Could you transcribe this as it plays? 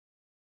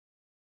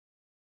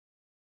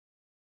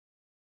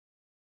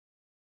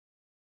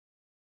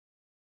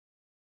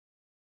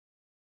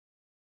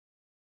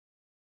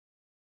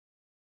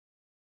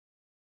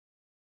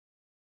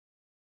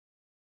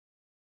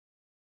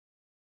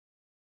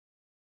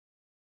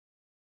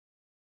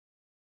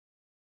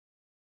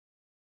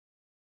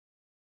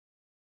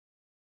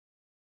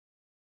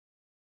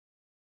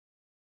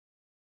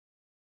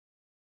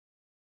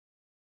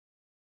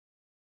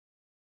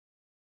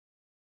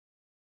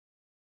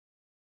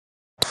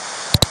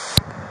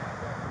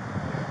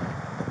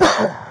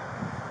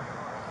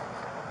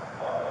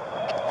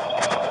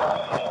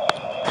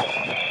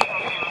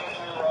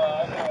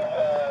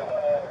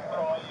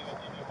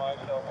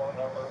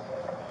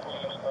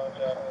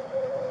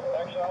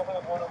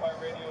My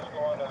radio's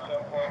going to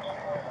 7.2.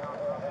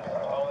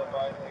 I'll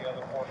advise the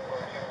other force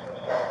teams to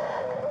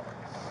south.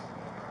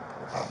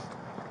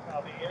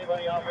 Copy.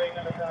 Anybody operating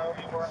under tower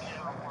will be working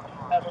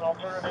as an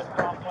alternative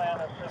comp plan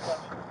of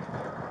sequence.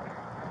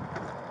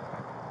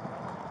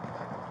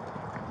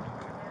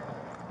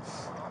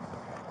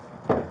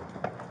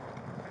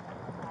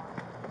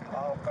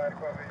 All fire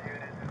department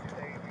units,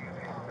 staging,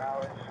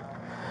 acknowledge.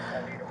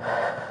 I need them.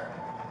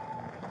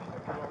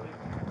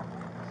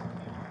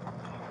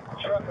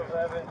 Truck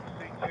 11,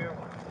 C2.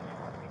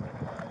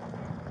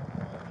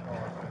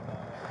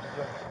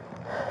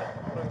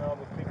 Putting all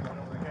the people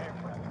over the game.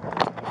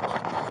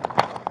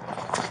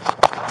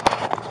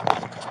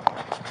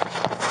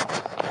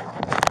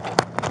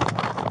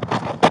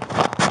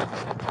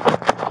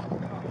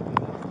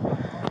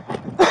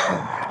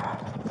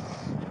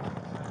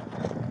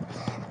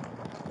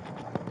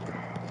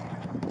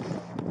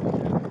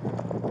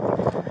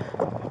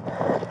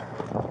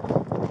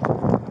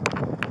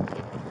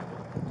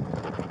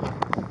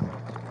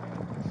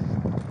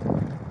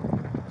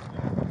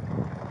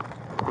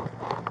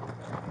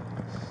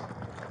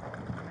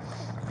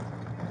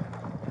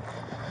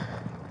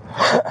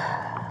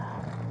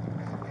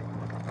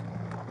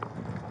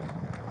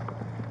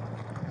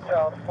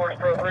 South, Force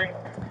Pro 3.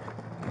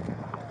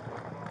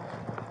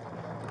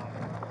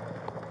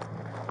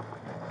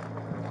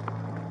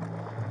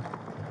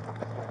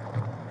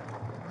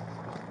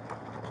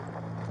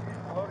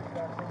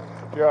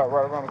 Yeah,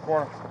 right around the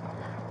corner.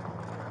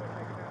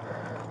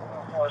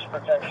 Force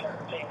protection,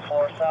 team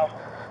 4 south.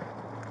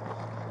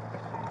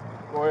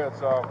 Go ahead,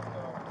 Sal.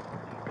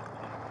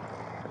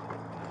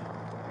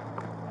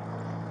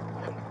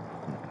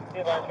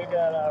 Advise, we've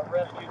got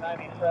Rescue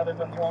 97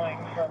 deploying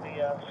from the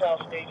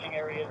south staging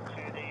area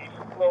to the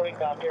loading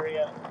dock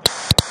area.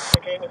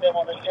 Communicate with them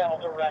on this channel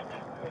direct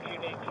if you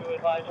need to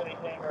advise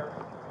anything or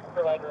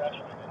provide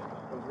direction.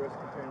 Was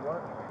rescue team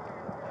what?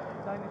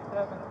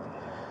 97.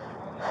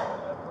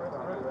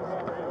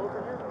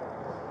 Over here?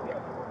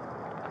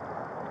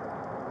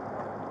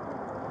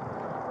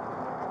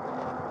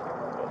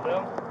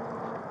 Them?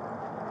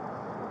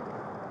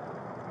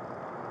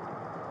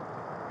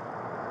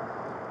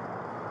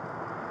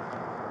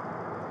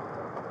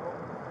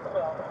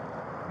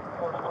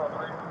 Force Pro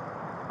 3.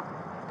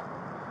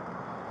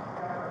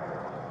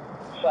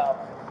 South.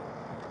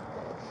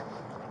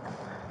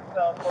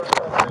 South, Force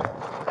Pro 3.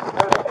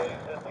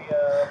 Days at the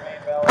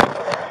main valley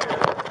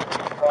here.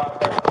 Block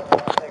that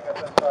take us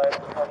inside,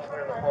 help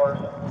clear the floors.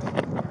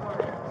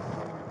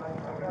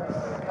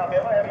 Copy.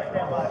 I'm going to have you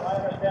stand by. My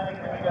understanding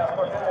is we got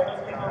force protection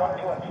teams 1,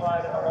 2, and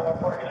 5 in the lower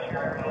Forkshire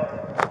area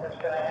that's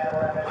going to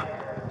handle that issue.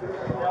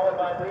 They'll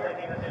advise if they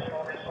need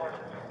additional resources.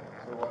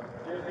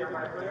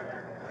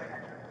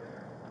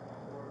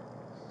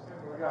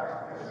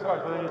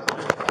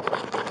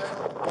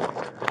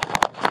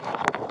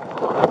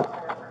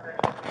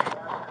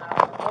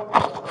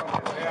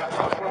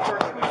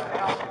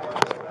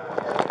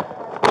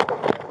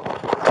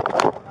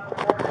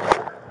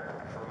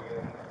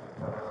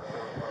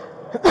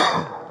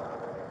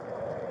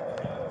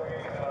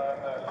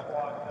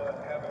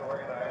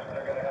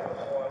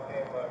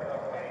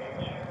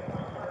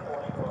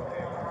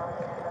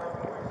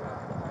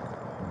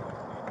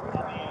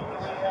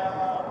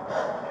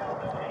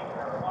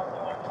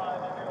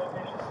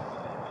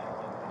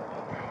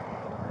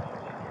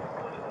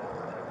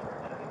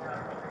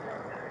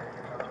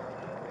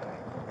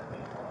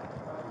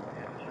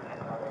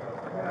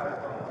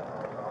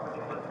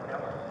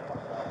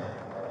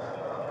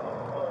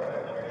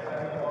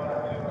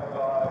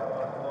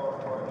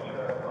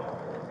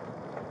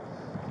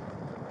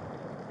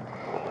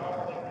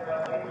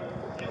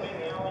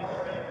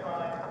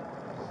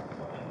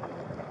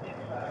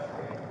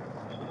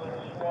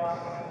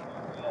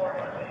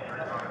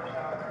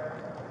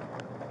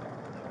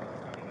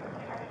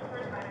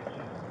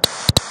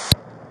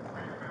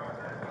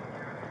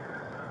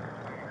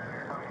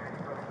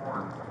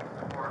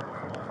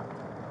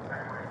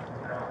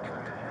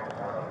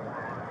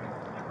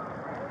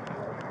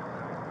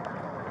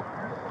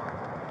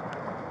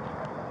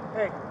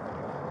 Hey.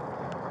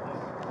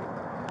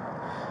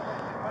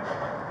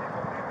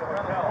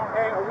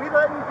 Hey, are we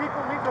letting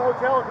people leave the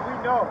hotel? Do we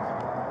know?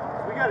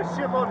 We got a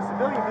shitload of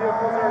civilian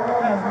vehicles that are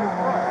passing this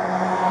front.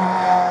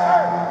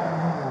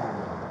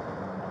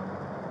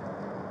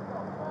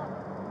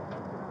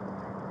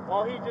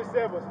 All he just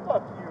said was,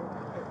 fuck you.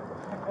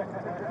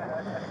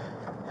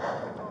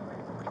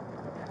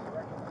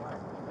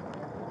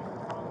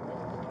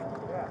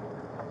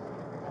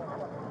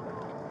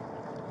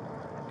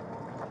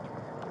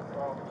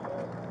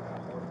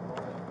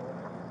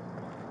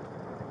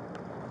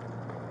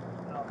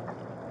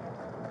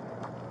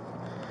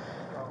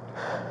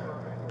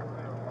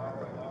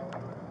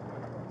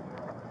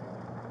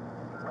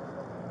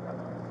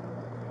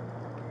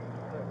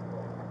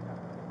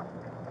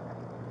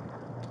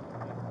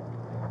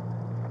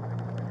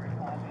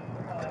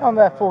 Don't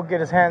that fool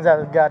get his hands out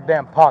of his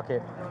goddamn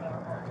pocket.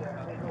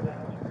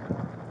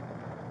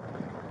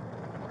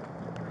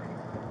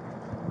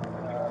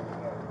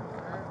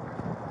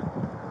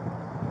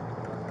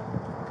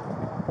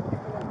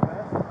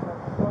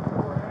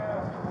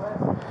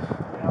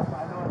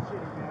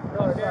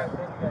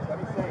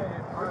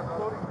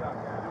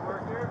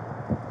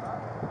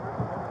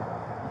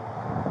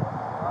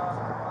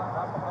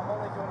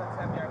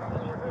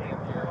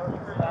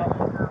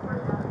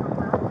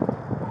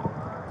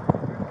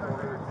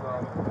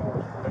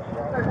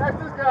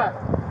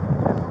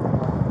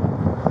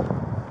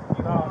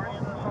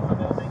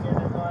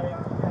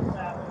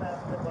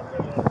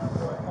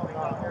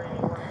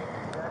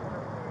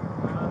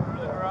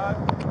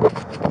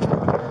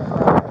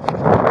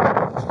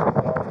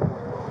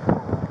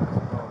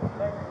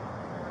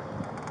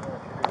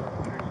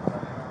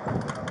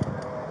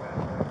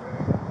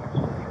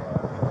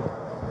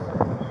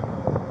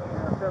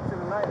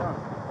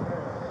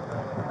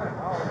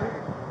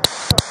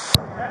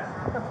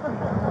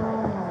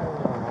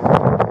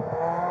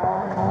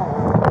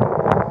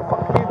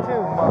 Fuck you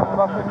too,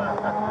 motherfucker.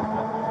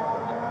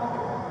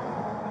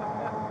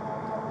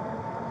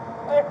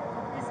 Hey,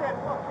 he said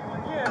fuck you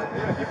again.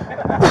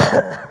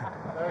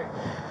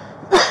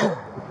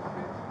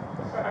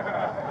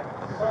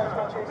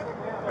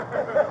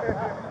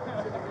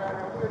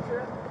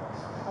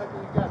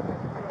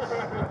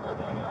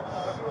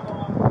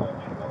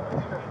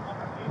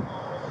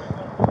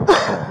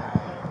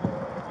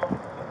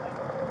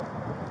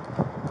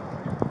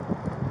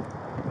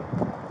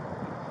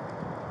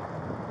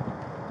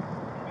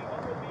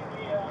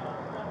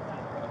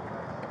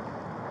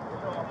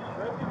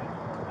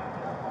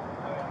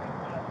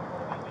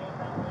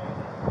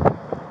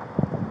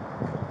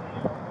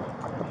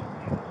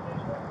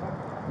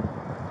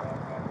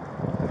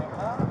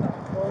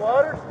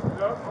 Waters?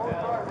 Yep.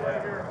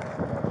 Right here.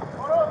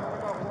 Hold up.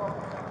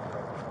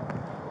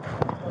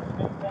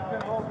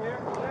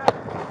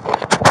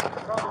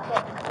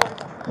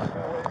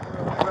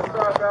 West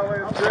side valet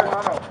is good.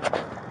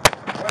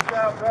 West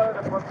side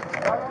valet.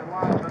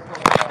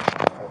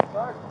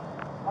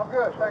 I'm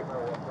good, thank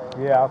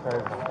you. Yeah, I'll take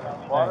it.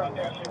 Water?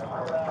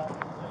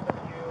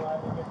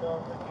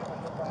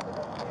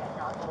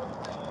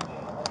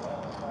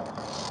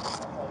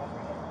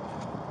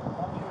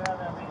 Once you have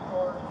that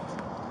resource,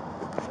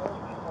 those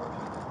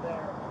resources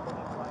there,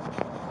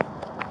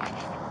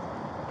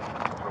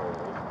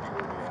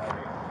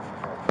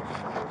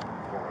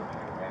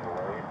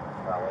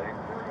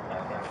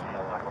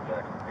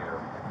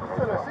 You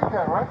still at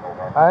CCAT, right?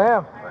 I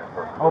am.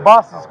 Oh,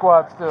 Boston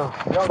squad still.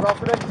 Y'all was off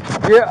today?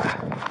 Yeah.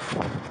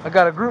 I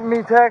got a group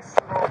me text.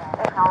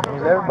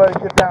 Everybody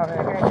get down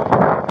here.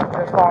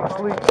 Just falling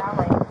asleep.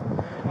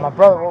 My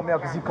brother woke me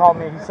up because he called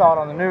me. He saw it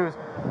on the news.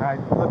 And I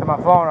looked at my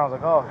phone. And I was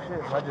like, oh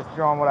shit. So I just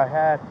threw on what I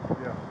had.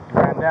 Yeah.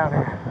 Ran down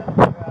here.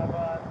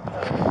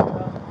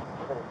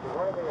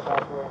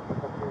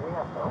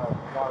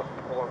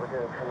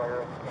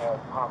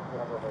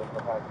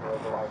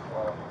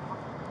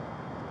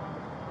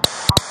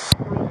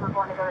 We're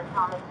going to go to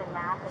Thomas and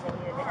Mack, and they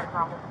needed to enter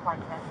on with the flight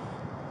test.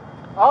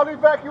 All the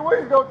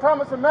evacuees go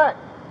Thomas and Mack.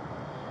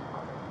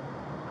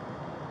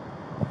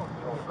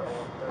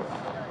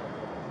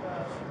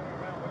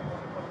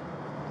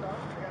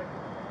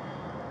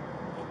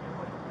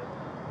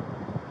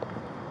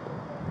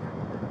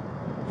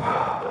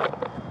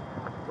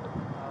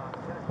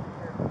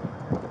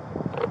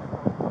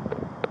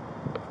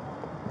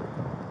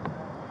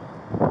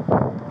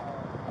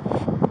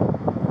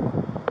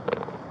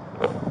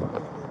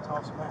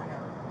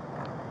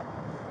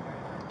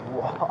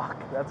 Walk.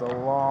 That's a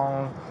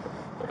long.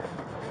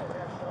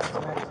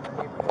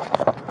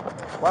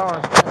 Why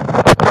don't this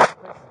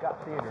place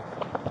got theaters?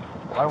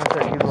 Why don't we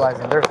start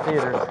utilizing their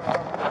theaters?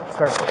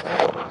 Start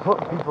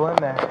putting people in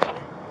there.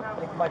 I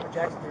think Michael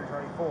Jackson theater's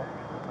already full.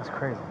 That's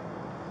crazy.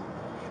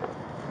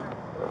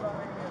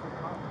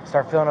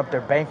 Start filling up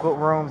their banquet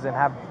rooms and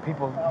have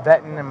people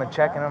vetting them and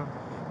checking them.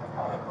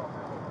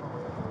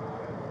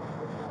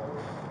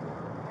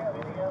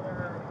 any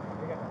other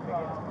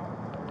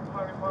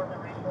fire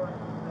department resources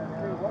that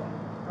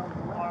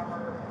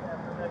armor and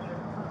protection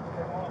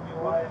that won't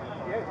utilize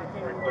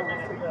for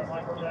equipment at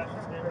Michael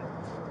Jackson Theater?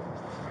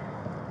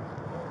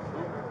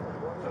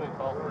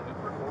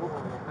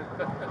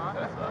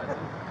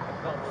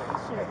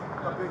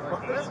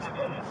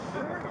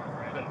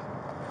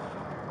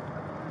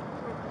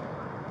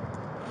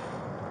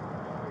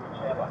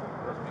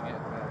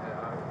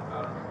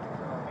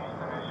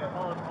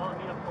 All the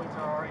meetup points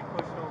are already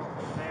pushed over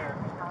from there,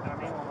 and our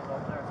main one was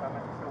over there, so I'm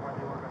not sure where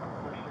they were going to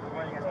push.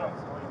 Where you guys got the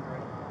civilians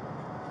right?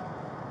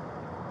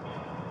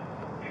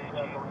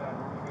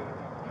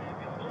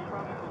 They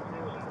probably can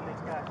do it, and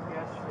they've got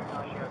gas sitting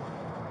on here.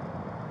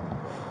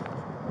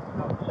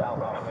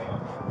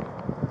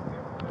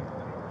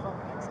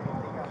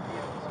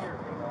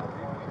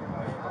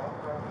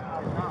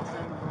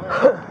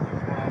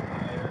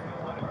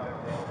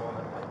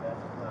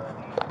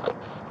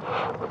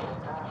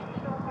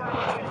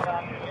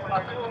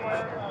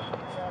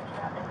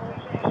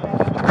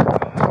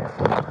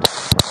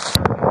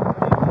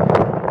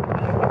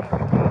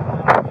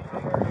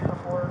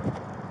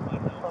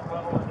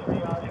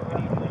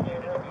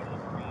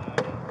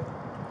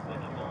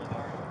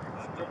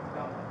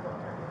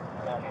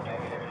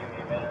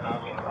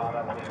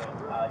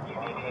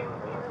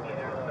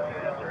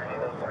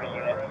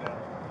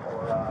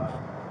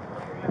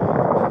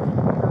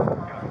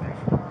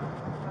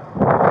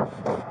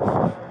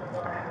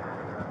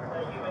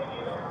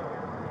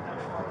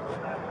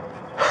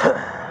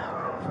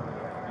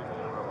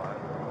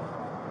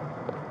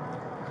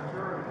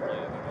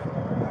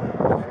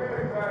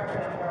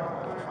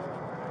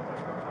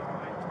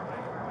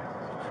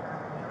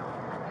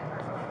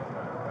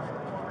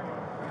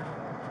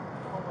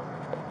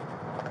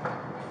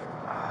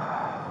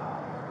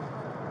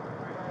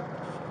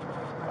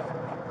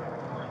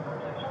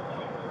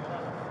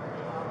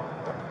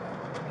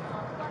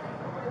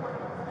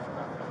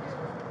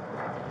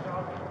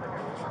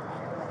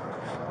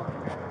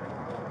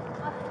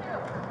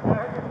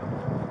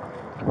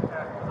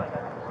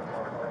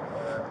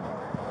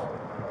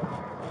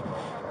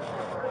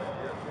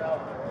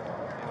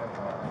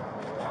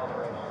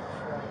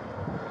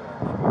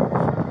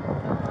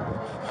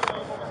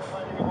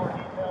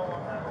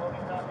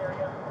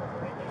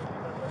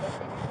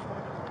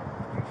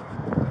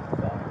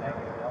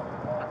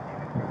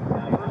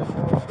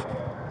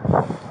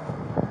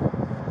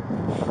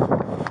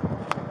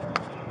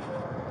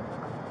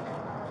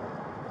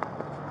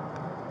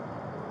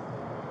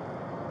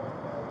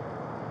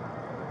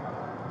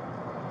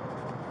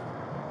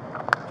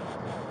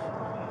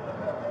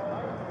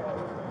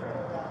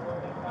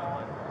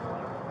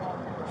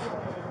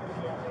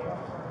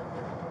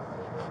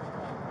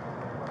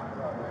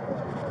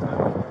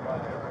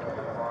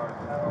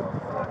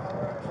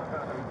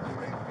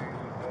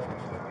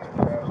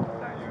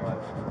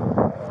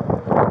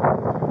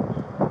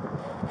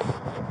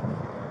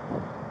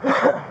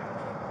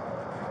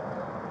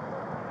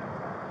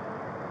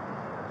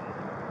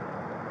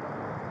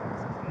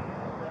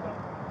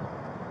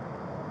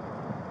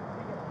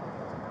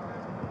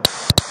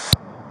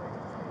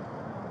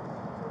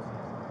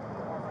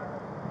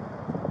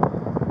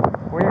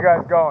 Where you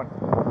guys going?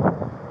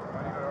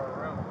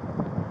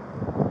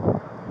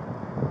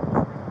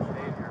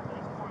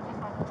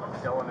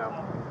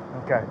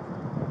 Okay.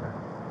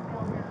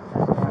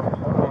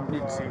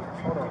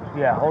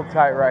 Yeah, hold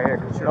tight right here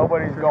because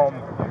nobody's going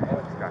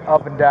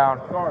up and down.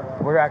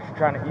 We're actually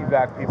trying to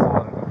evac people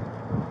and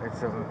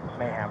it's a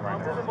mayhem right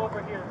now.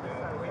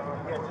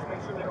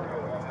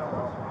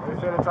 They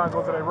said they're trying to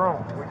go to their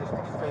room. We're just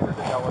staying at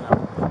the Delano.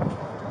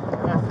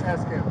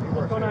 Ask him.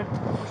 What's going on?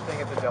 We're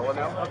staying at the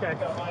Delano. Okay.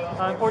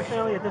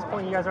 Unfortunately, at this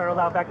point, you guys are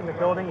allowed back in the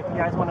building. If you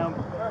guys want to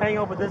hang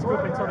out with this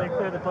group until they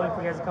clear the building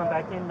for you guys to come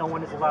back in, no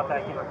one is allowed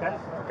back in, okay?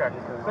 Okay.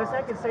 Best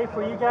I can say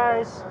for you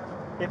guys,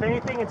 if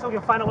anything, until we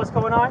can find out what's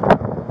going on,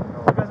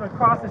 you guys are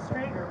across the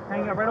street,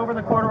 hanging out right over in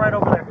the corner, right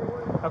over there,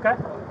 okay?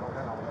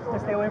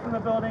 Just stay away from the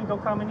building.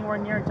 Don't come anywhere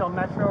near until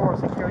Metro or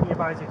security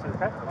advise you to,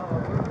 okay?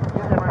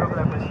 Stand right over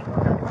there, please.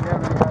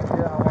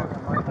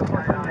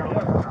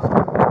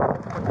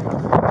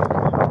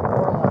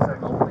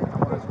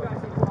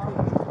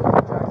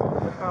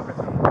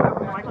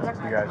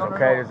 You guys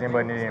okay? Does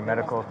anybody need any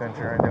medical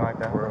attention or anything like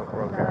that? We're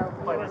okay.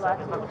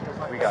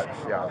 We got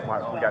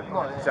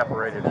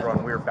separated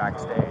from. We were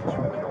backstage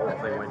when the whole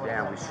thing went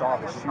down. We saw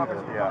the shooter,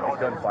 the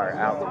gunfire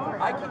out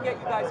I can get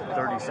you guys in the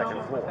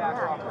 32nd floor.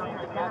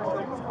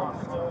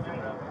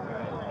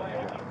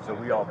 So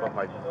we all, but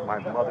my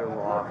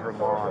mother-in-law, her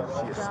mom,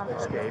 she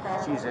escaped.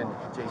 She's in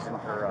Jason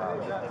or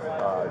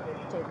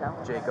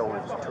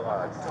Jayco's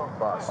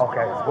bus.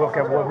 Okay. Well,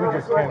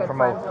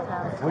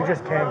 we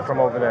just came from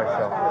over there,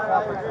 so.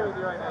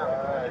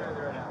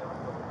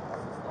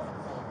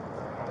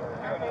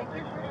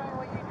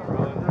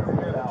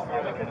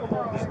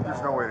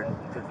 There's no way to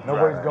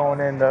Nobody's going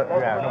in.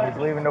 Nobody's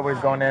leaving.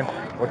 Nobody's going in.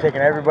 We're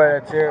taking everybody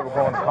that's here. We're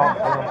going to calm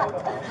room,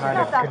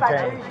 trying to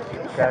contain.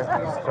 Okay.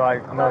 So I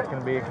know it's going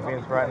to be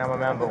inconvenience right now, my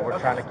man, but we're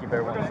trying to keep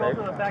everyone safe.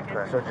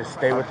 So just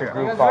stay with the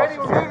group. Follow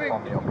security for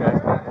me, okay?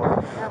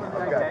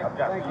 I've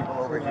got people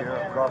over here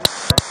across.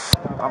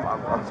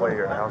 I'm way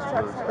here at House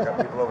Blues. I got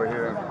people over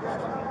here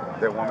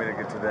that want me to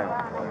get to them.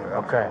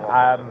 Okay.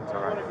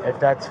 If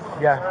that's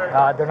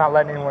they're not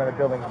letting anyone in the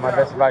building. My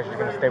best advice is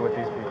going to stay with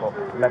these people.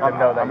 Let them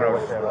know that you're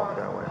with them.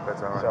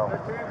 That's all right. So,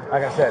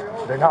 like I said,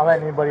 they're not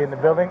letting anybody in the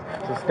building,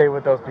 so stay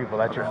with those people.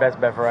 That's your best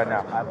bet for right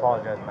now. I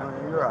apologize, man.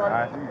 No, you're all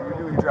right. You're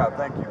doing your job.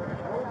 Thank you. You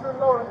can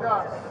go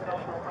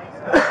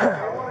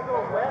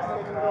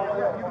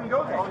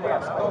there.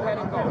 Yes, go ahead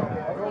and go.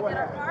 Can we get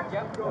our car?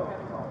 Yep.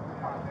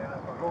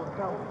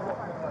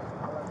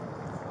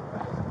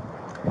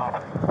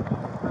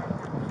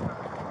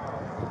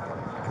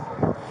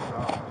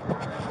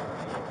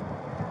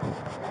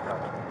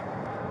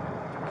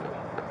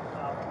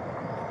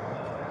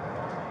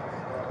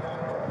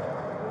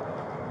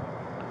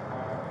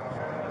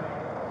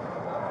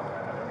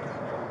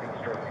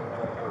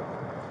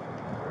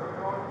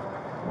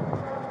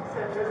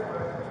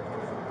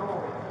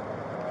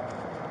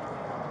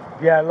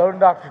 Yeah, loading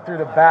docks are through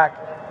the back.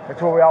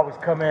 That's where we always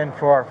come in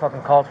for our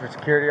fucking calls for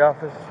security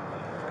office.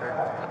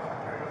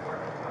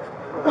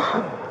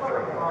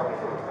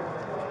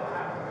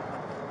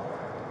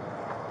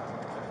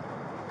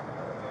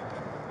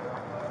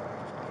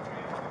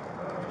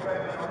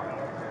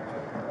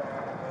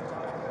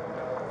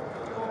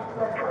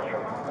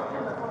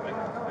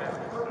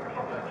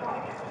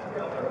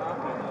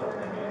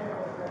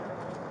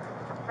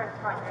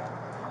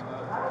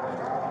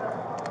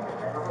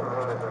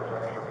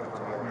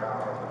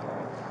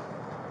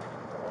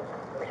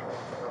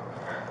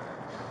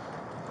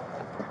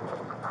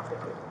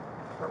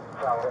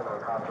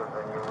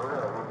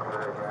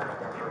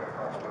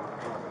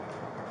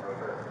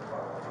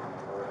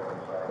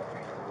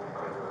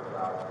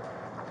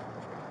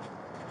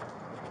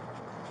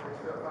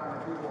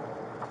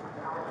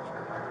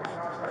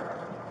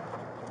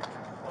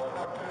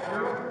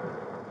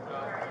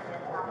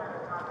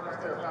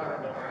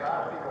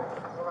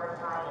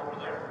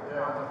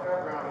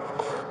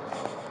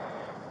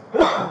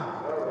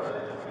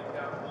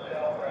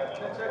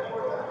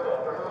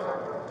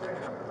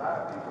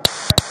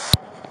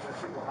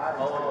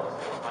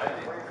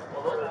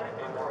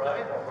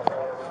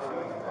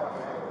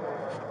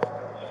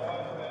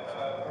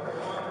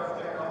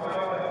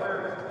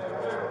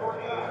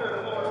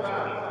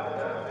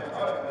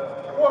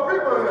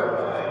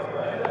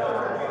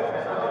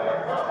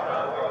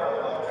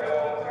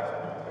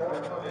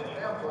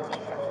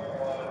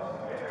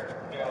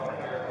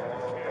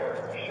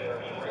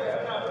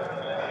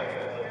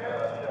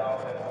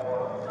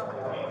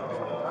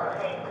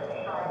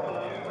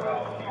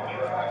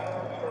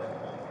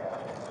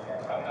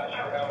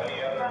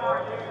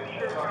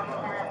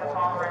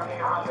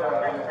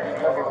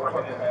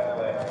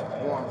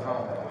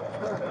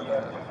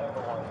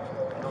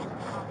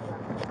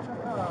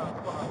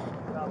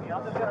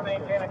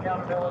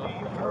 accountability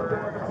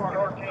for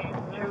your team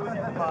 2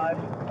 and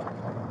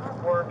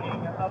 5,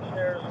 working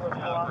upstairs with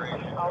SWAT.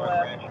 I'll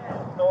let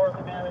North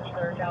manage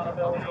their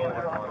accountability and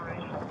their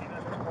operational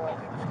municipal.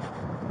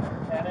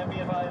 And then be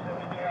advised that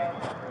we do have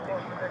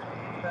Force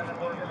Protection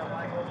 7 working on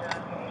Michael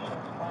Jackson.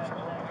 My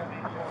understanding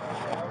remains to the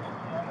other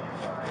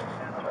side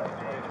and the other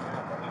day.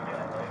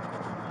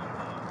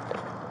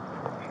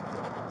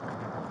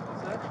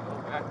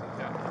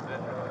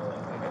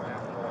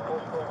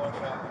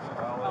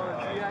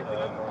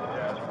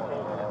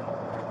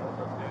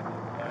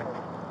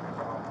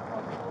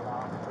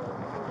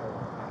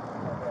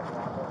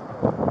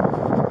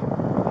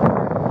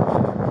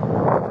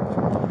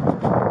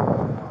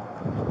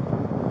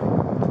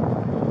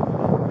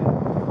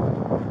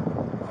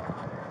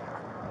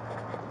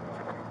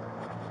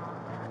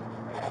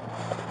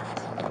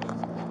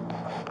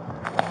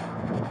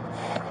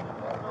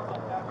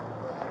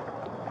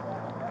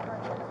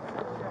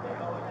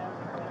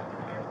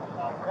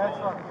 That's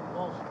fucking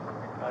bullshit.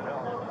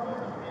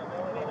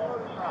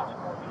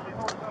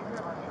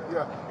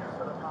 Yeah.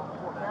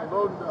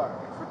 Load and die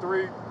for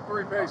three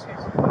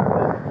patients.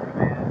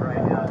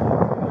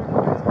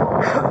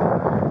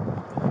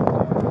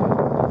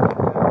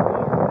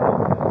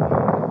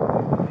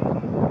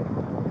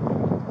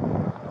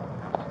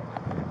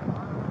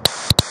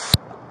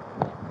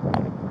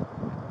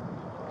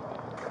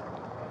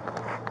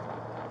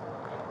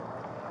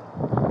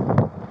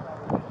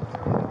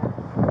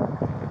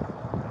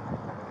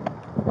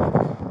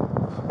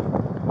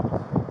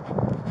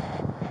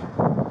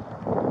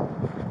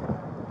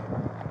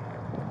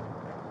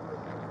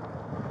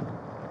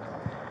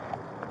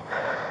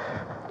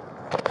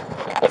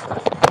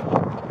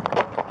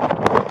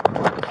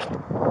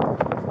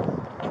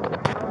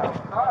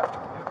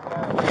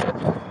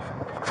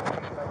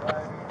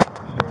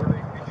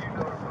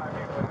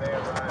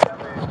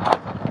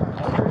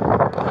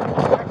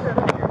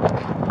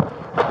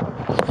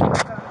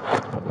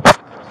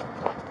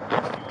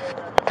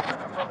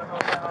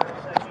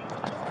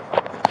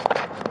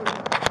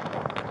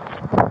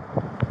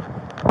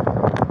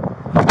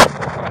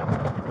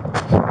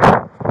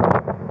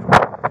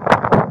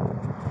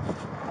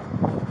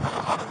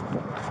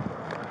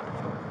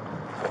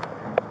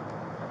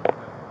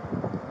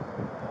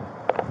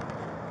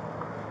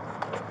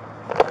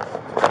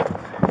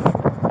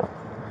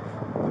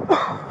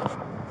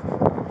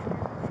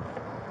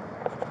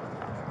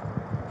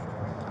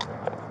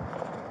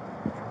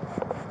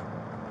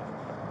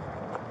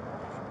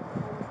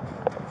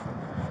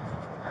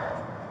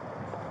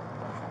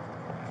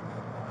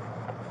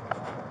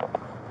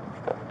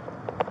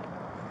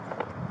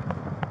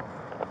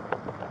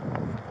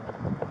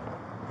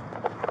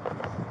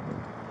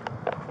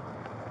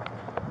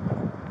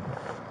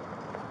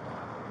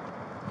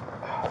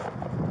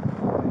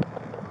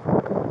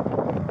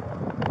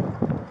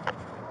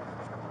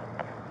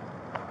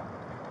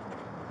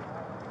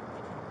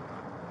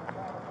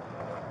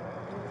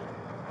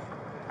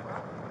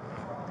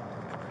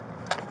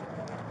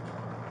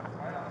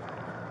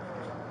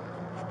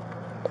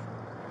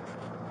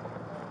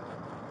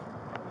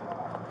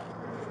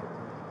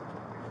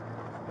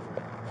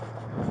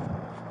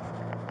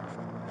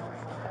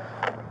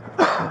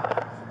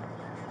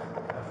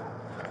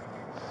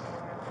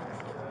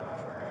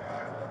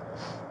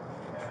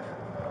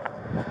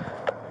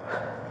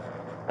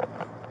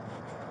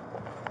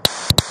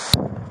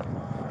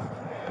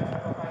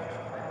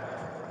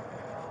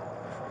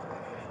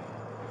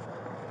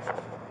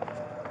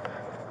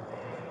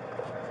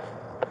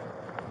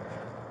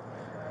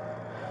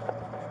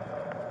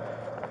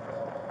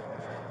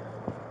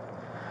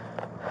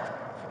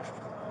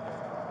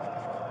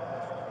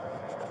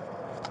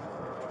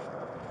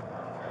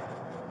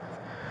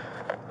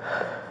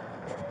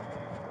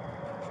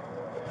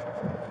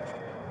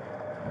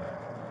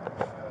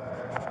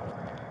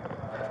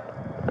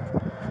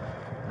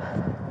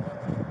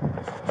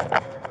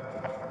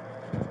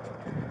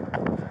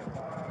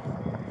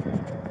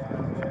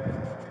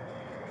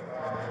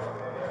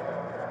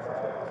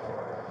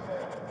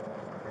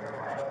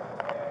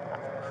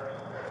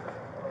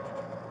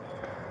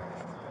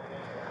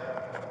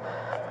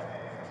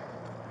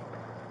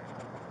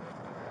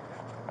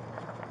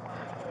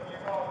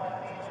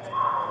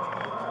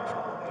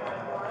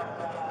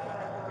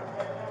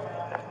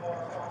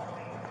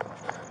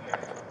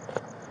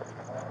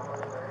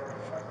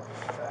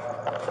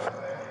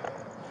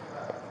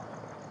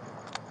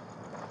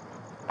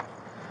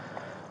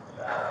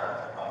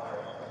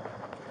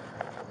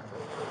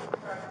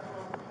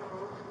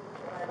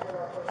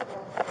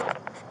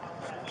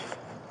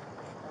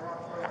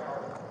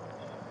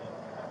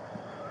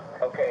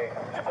 Okay,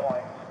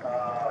 point.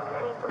 Law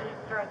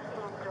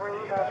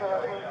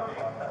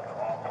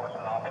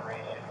enforcement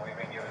operation, we've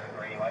been given the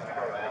green light to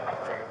go back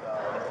through the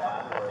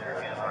last year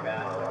again like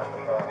that.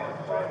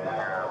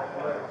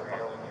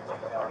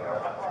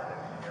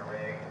 Your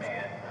rig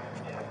and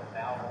it is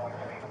now going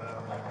to be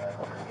moved to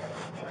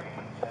the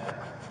training center.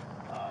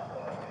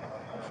 So if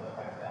anybody shows up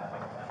with that,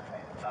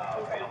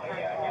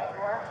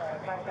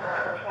 family,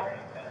 yeah,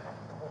 training center.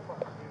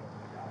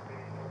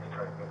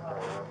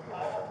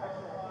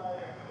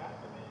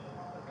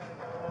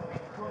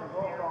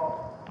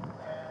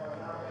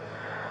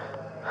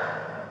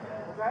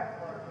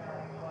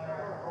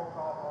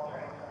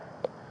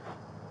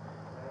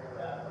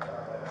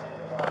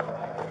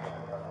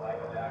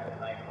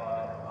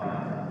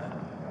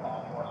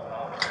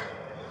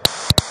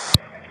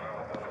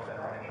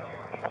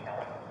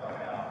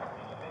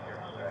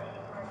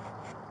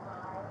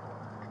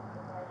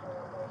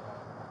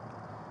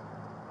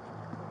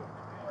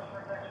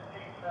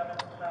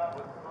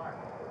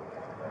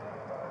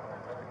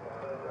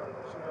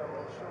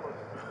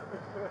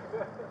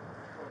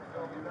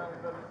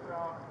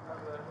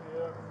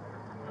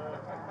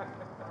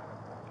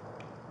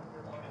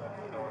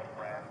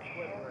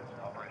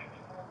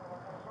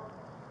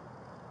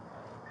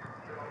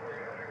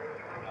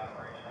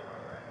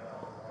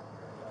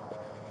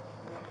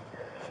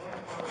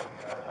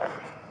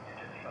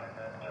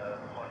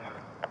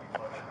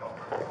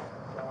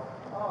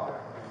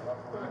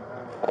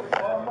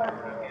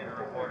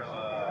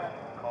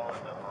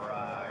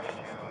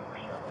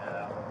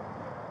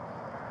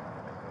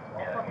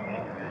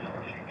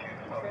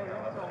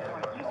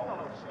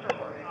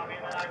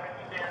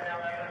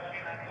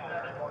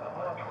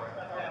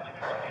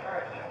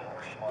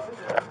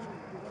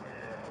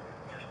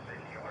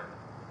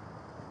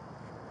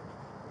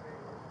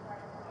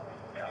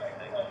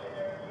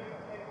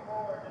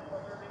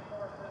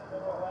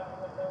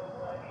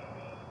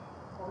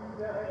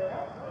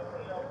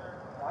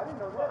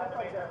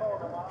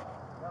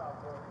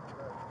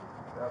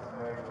 That's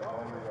the name of the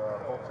only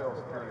hotel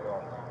security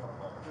officer.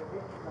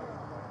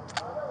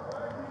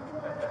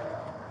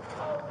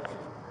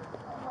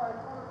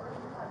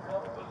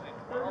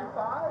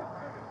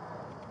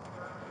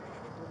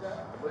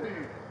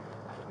 Leave.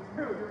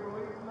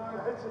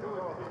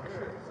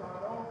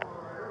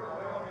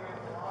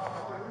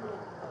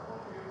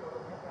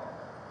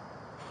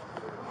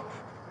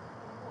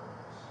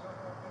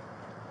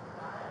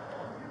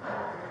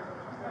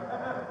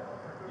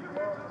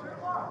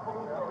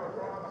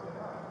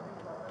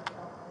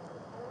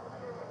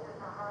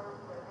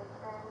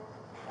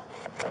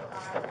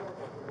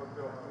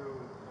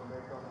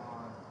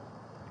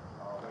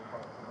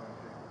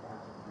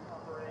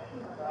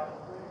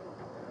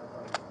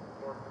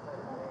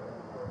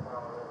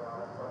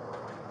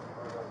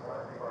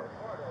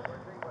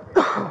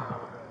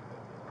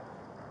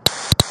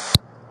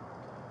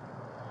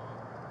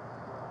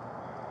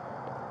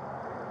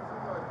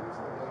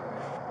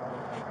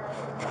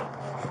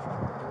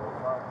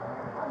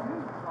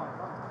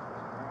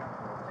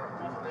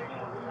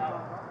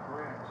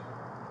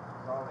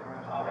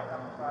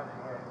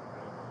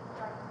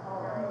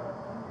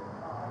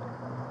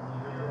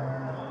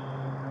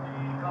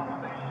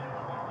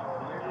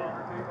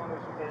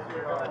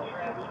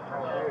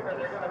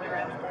 They're going to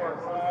transport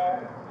all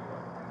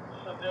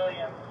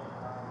civilians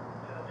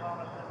to the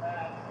Thomas and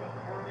Mack,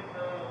 including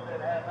those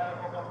that have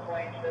medical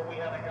complaints that we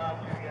haven't got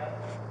to yet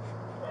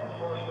in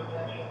Force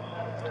Protection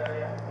Center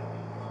area.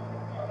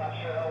 I'm not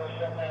sure how we're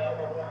setting that up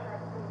over there.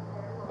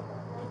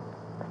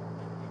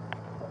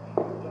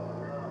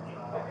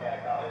 Okay, I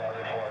got that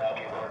report. I'll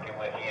be working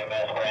with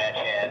EMS branch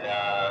and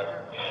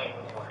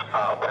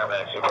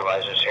paramedic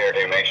supervisors here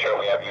to make sure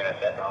we have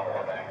units at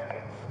normal.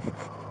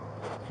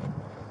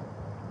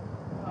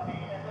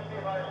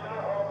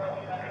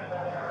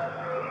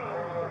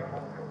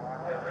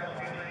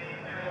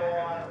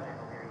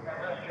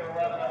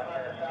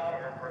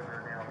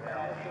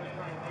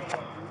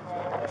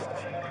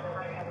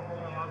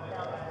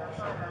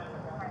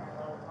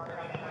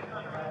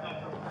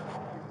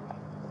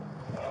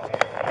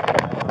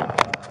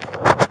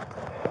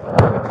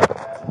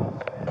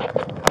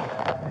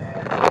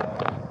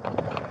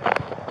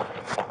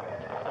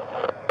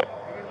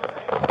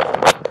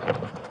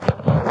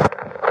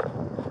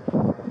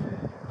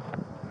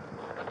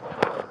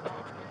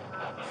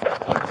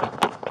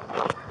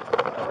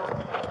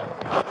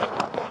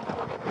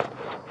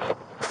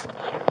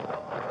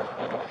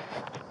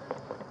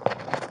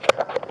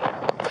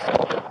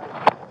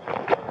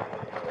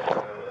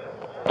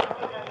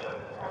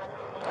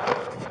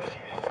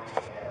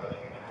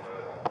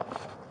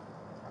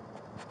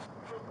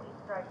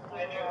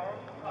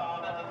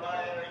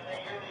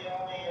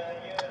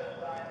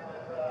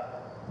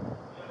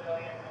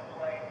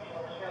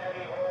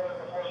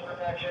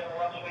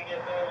 Once we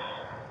get those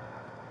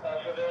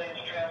civilians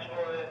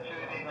transported to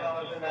the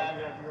Thomas and Mack,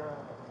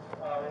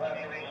 we'll have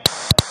you reach.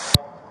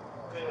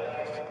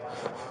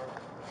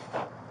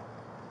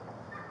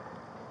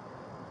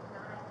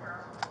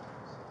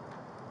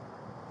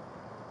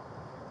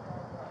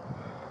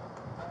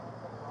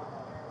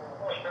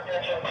 Force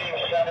Protection Team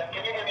 7,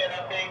 can you give me an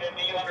update? And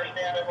do you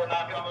understand that we're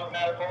not going to move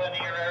medical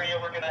into your area?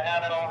 We're going to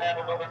have it all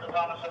handled over to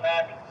Thomas and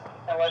Mack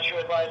unless you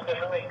advise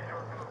differently.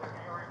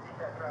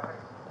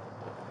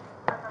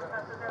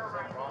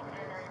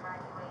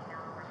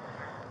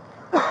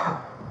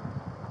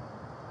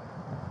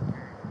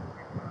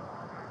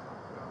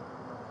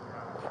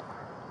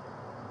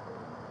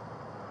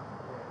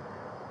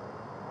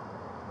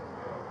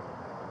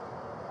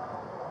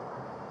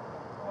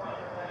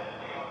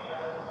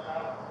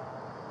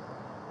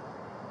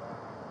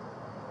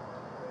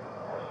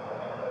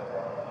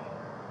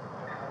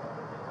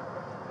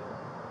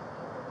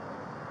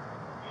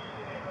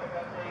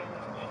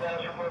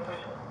 10-4,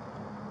 please.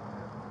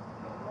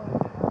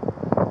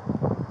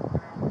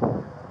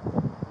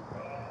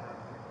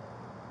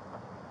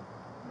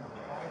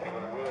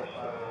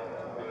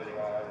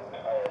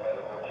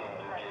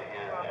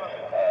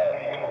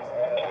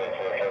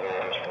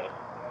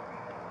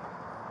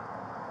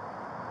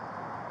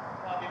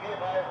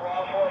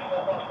 Law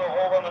enforcement wants to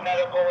hold on the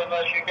medical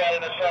unless you've got a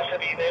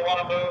necessity. They want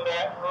to move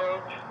that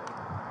group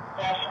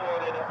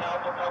escorted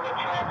out to public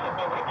transit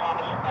over to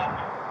Thomas and Mack.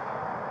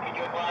 Can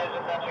you advise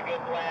if that's a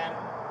good plan,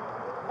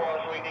 or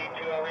if we need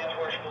to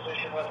reinforce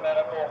position with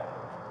medical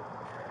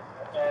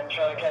and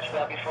try to catch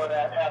that before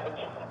that happens?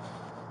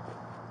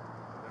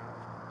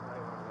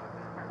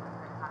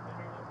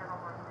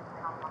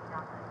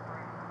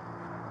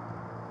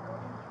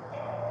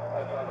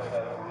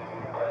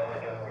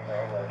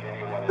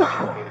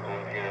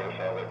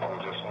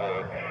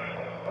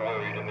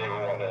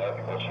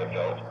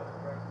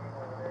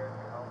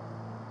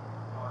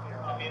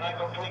 I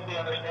completely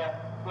understand.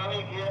 Let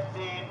me get the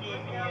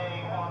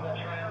EPA on the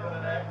transit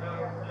of that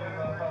group to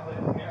public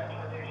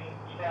transportation.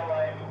 Stand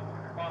by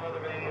on the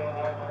radio and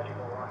I'll let you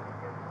go on.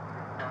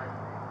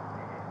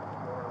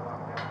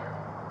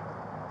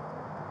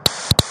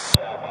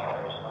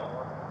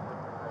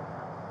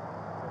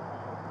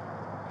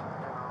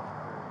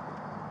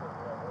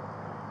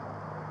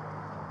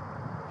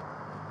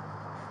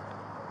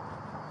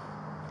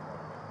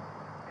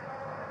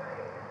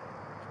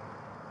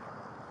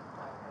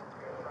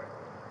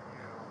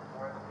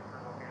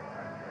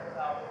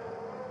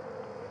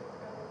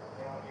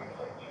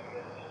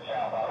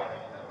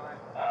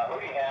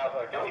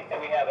 Do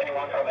we have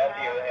anyone from FD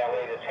or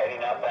LA that's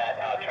heading up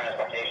that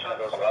transportation of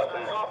those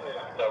buses,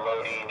 the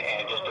loading,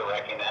 and just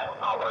directing that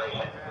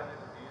operation?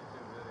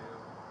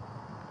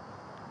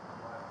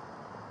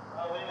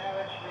 We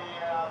manage the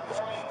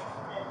point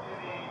into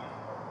the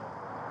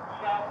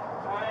South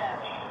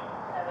Branch,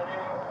 and then they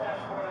were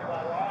escorted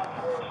by law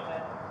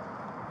enforcement.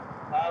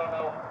 I don't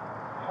know,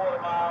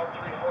 4 miles,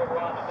 3-4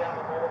 blocks down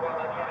the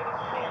boulevard. I can't even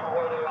see them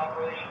or their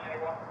operation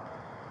anymore.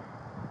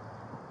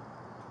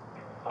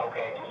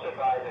 Okay, just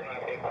advise if you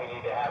think we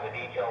need to have a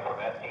detail from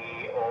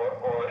FD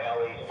or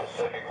LE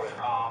specific with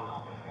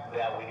comms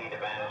that we need to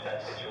manage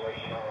that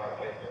situation, or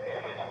if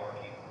it's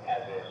working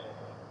as is.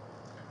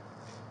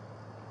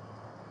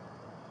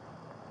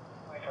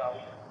 Copy.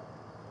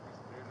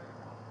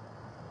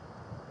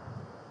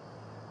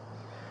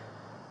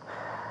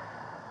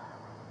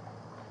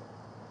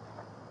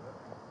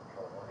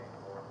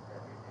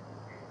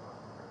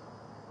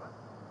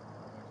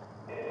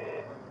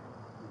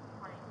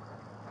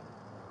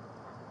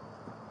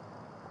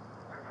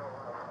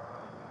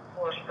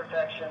 Force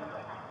protection,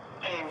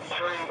 team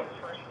 3,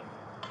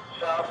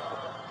 south.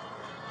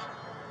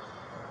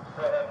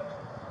 Go ahead.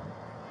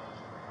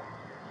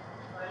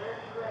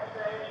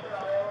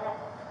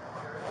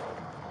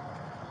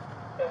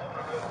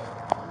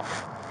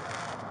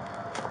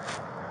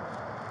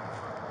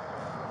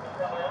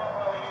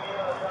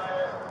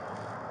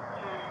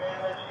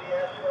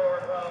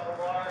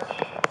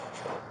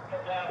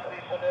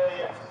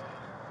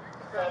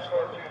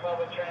 Escort to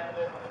public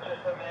transit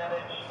just to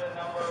manage the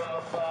number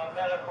of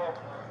medical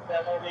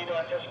that will need to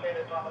anticipate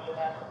at Thomas and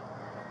Mack.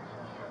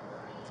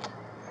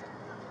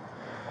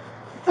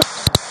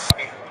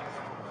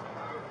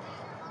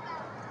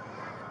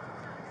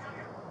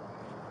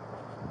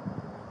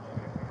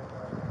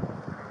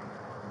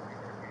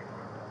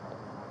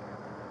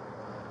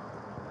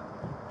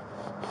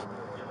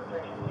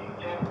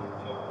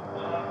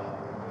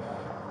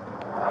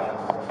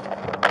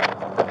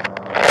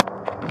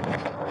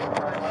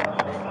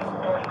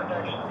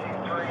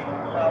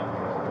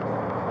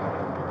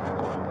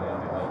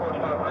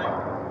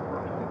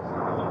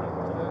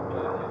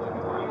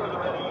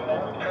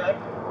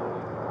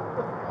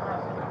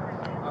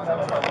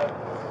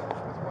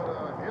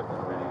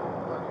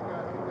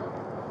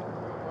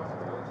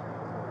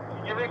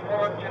 Can you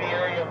report to the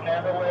area of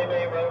Mandalay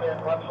Bay Road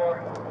and Luxor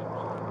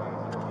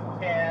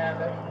and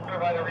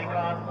provide a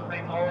recon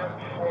report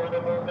for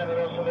the movement of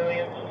those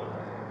civilians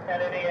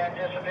and any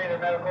anticipated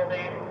medical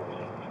need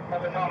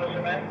of the Thomas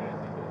and Mack?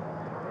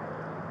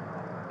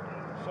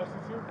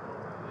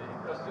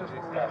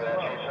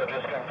 So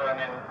just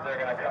confirming they're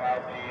going to come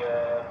out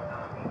the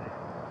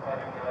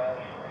parking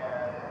garage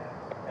and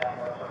down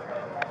Luxor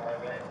Drive and Mandalay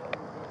Bay.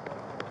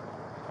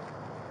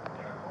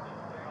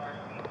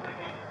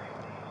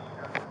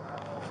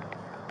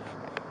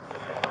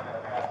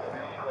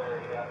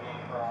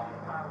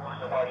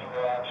 The parking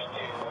garage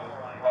to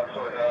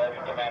Luxor Drive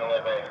to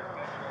Mandalay Bay.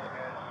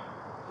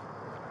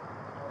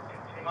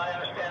 My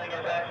understanding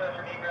is access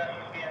and egress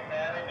is being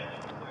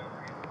managed,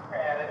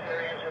 and it's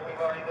areas that we've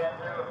already been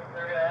through.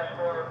 They're going to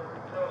escort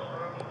those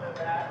groups to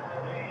that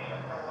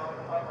location along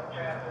the public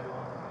transit.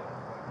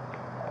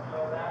 And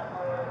so that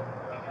would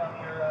become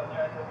your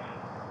objective,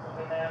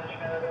 the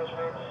management of those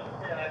groups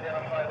and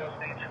identify those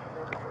needs.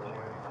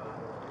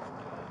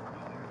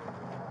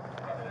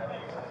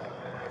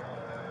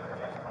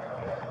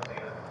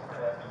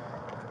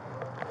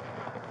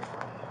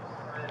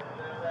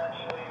 There's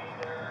actually,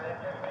 they're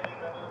anticipating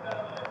the movement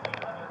of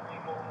 1,500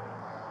 people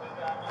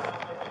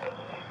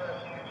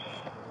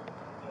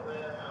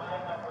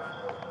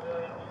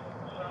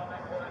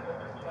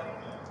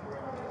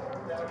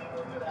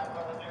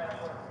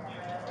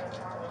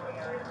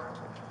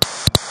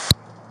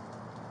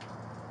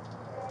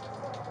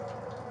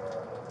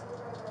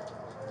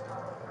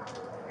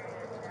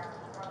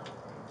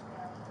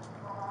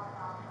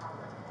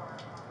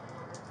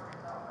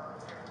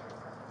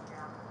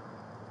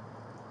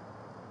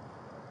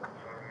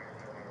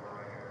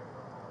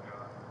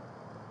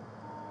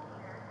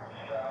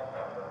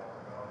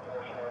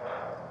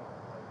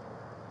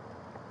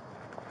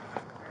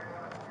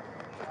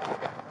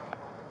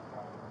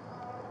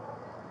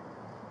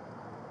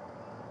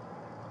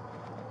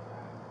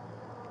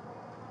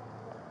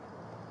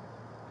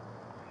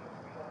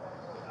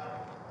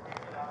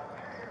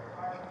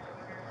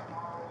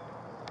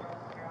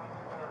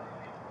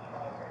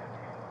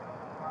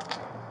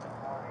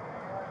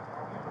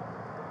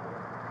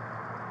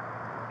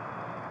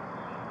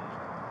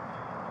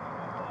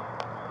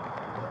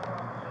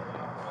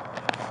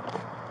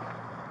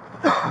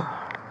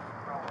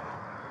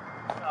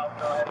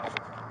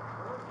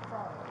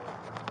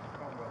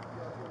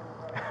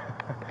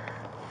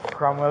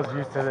Cromwell's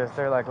used to this.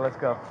 They're like, let's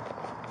go.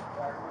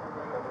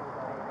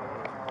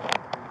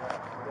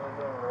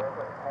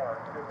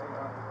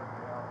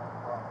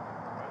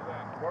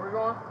 Where are we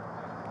going?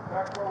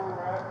 Back where we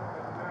were at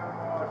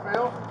the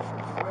field?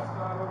 West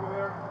side over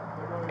there.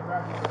 They're going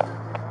back to the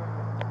 1500.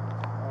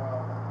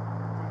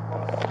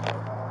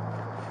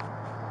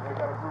 They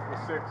got a group of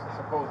 6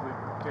 supposedly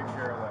taking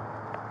care of that.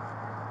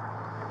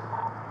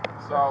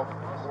 South,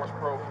 Force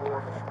Pro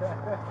 4.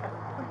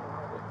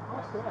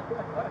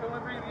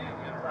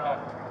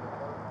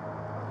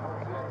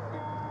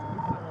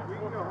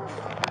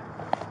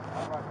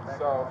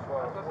 South,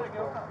 Force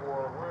Pro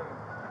 4, we're in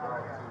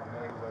route to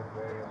Nebula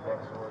Bay and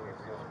Luxor to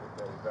assist with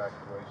that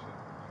evacuation.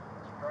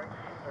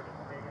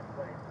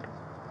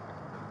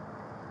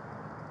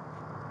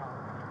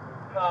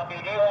 Copy.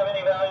 Do you have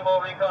any valuable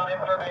recon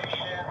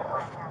information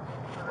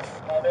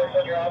based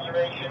on your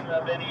observation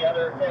of any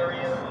other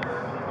areas or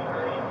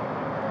security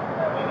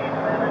that we need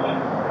to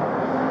manage?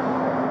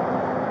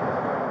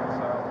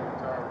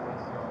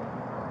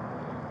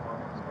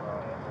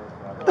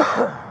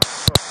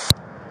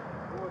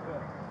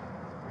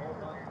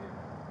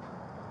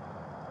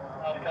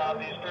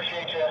 Copies.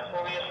 Appreciate you.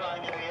 We'll be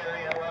assigned to the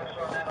area left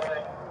on that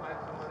way.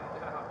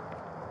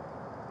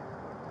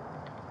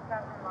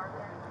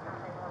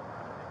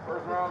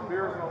 First round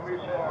beers on me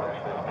tomorrow.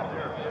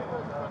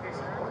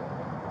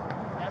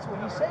 That's what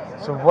he's saying.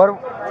 So what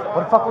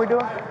the fuck are we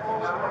doing? I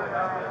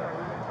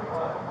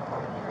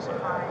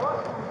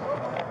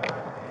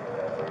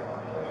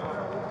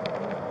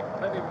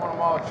think they want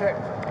them all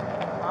checked.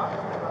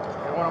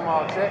 They want them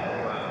all checked.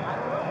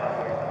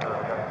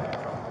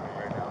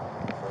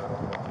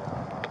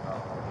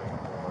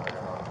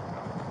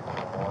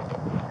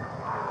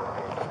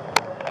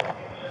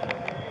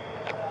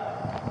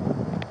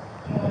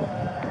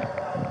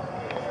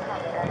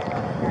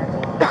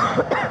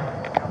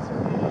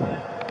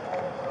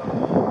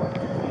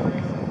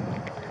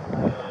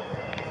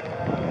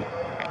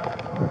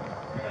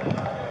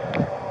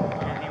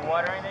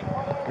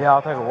 Yeah,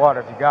 I'll take a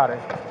water if you got it.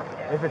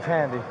 If it's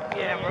handy.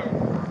 Yeah, bro.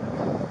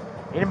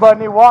 Anybody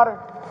need water?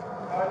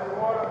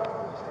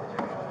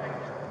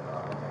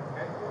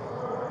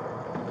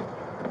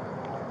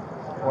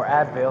 Or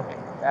Advil.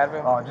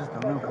 Advil? Oh, just the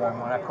lukewarm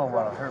one. That cold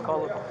water hurt.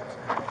 Cold.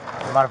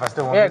 You mind if I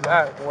still want Yeah,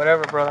 this?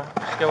 whatever, brother.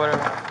 Get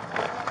whatever.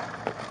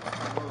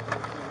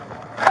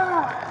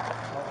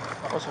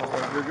 What's up,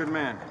 brother? You're a good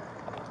man.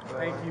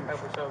 Thank you.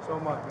 Help yourself so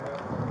much, man.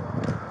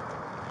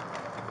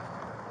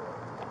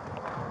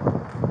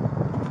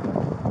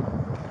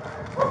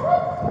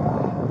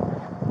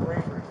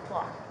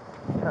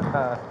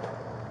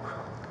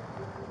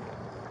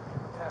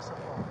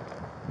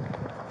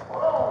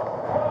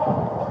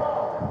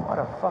 Why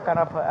the fuck I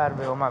not put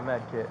Advil on my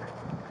med kit?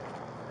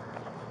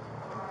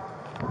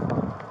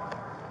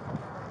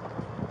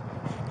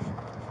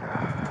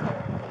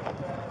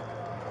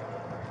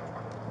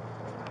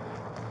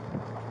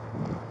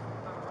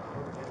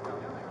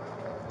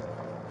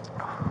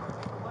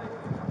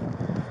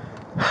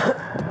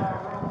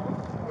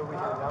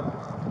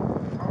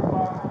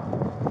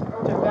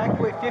 To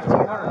evacuate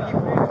 1,500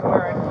 people is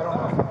where I don't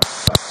know.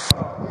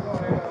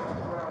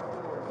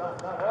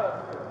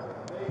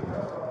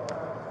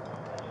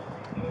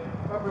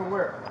 Up in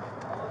where?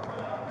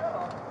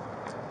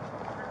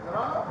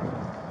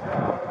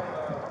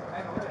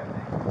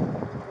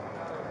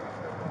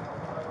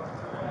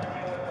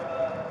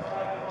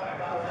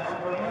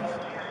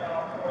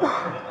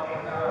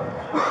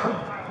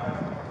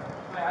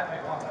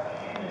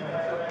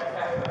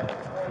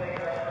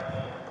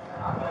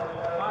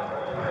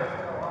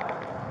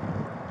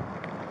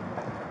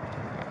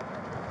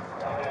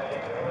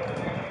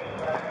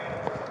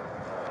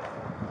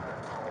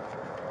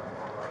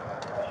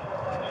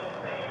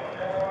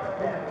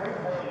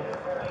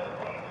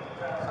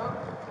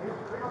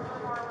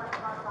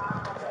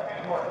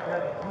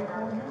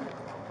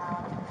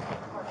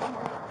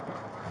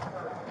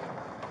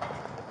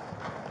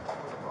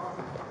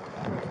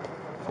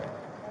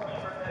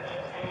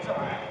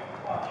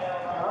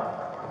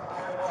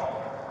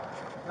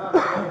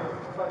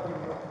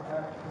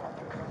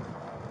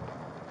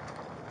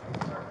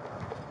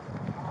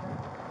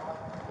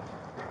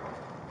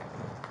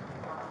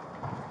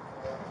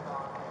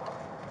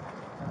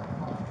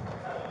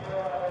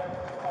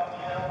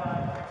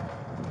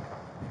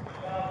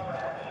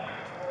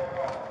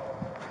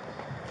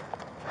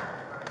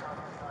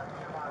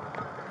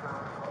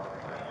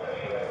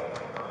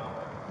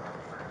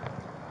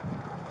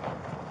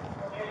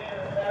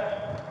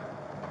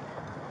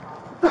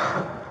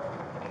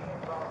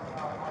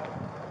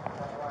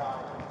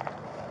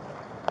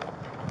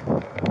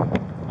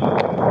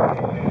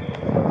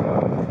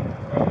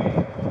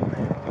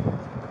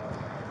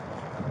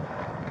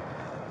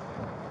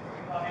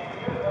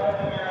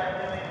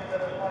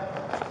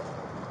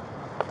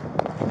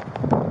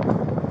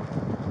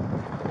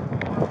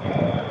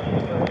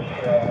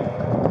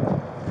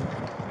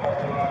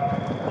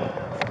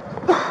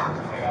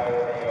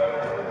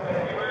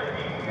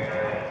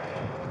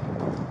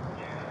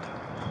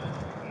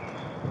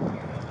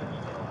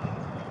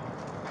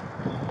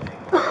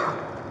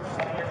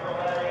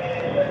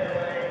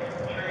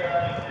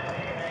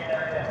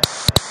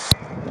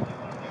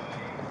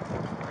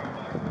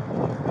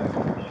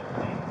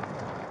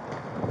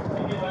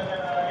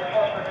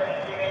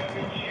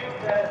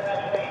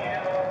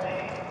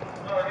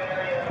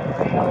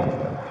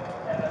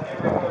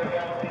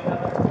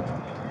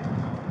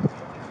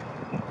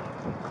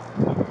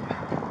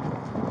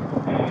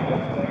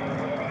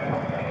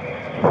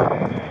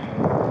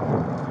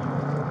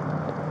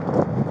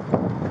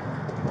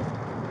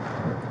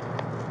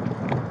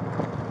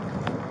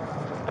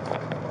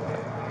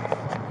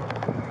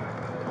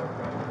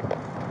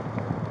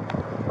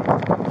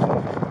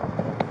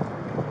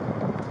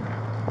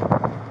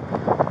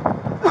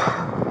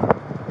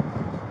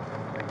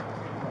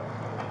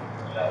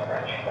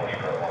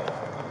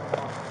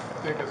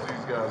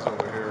 guys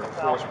over here.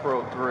 Force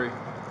Pro 3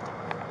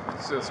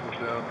 assists with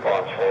them.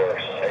 Fox 4,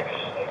 6,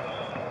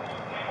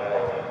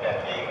 4,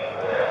 empty,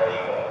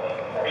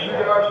 You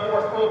guys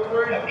Force Pro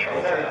 3? 7?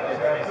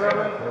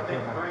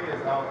 3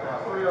 is out now.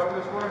 3 up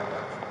this way?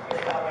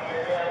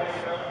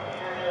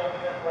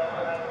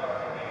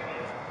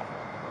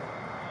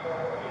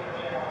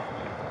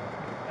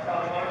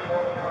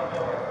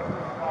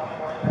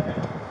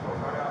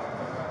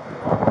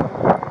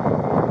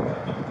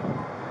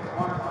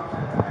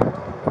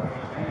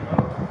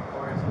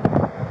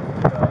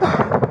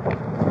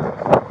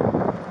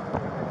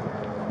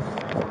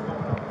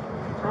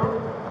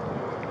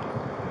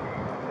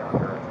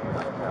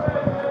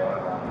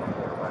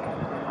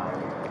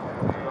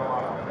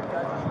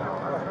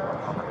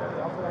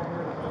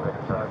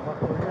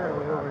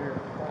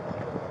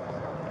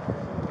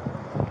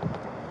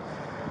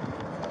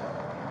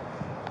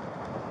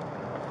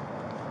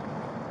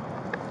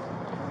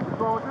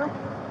 Going with him?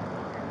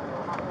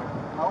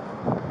 No. My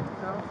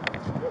man.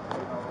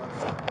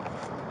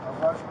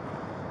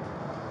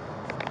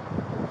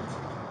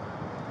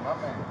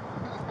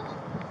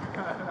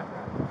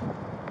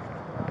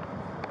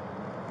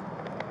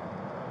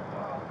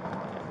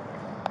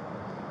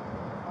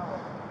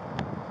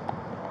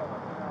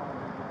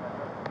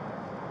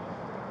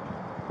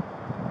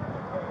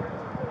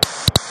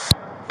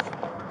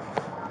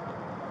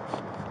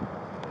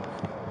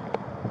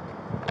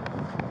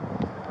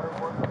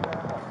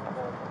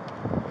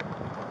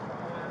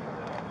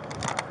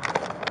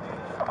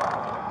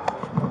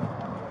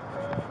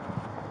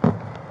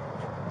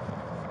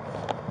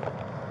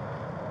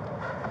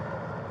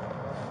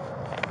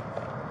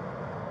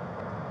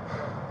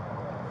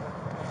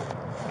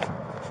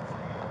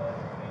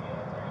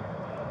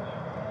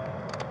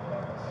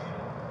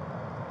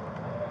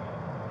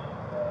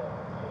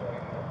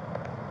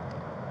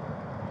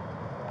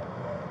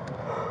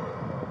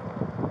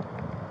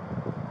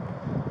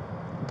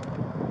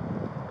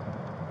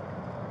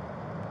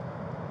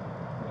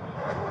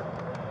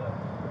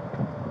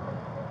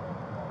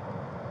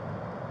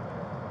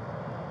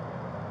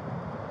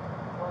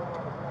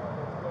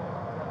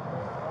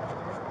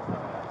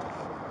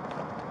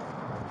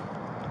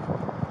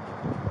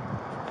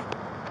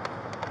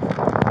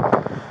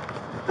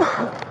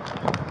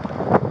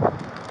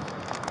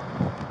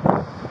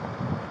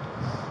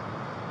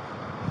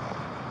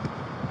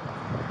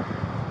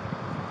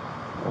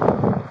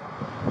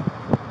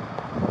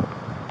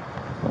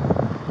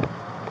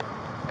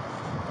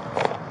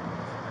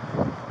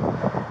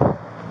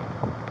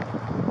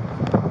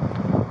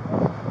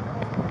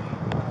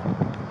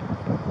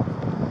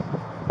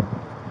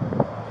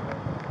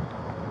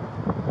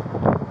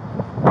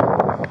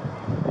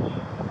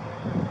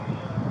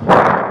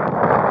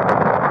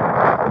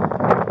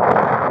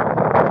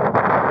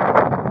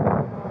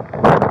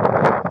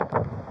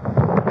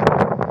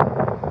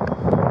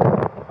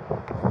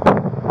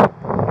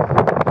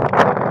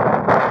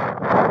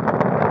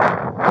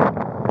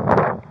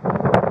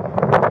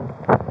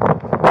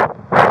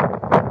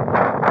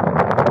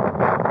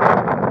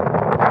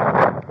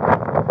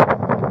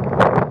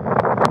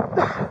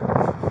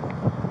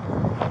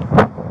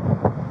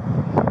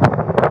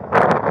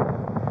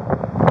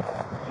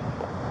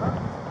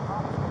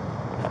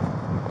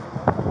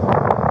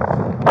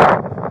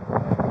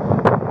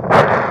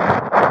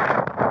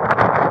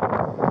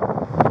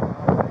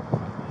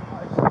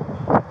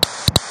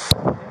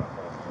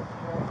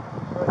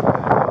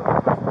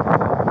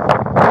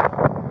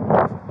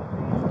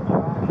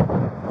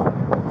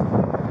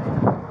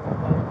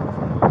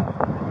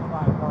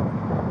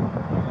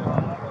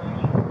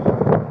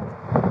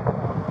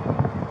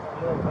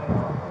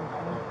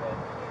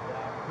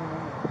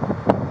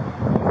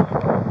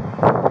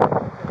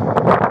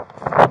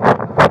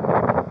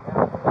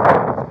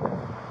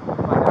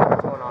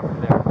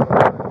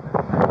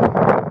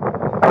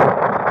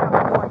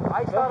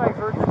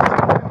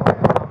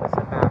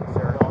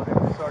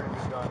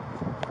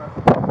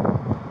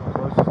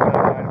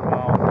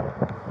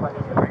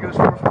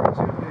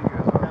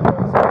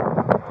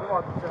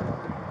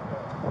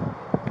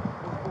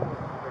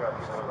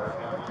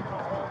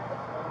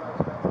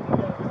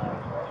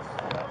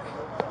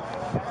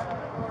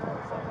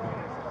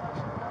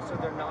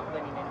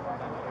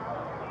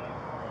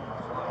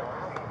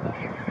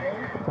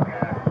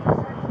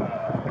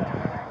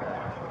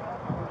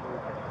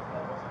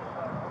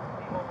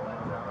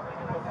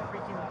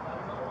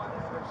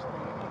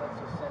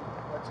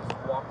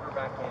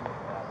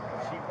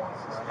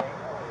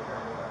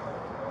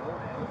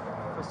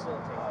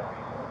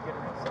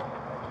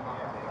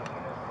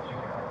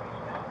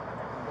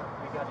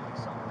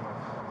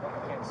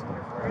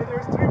 Hey,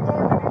 there's 3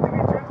 more that need to be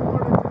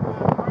transported to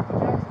the Michael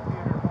Jackson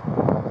Theater.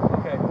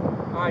 Okay.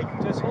 All right,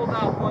 just hold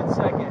out 1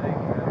 second. Okay.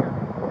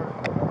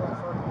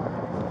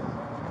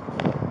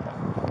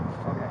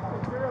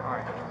 All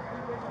right.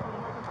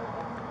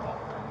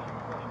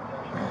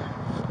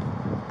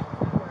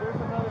 There's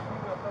another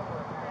female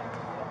somewhere.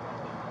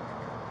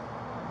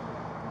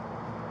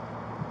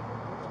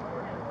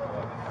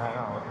 I don't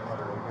know, but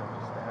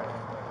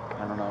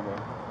I don't know, bro.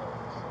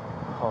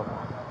 hold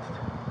on.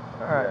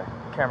 Alright,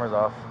 camera's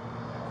off.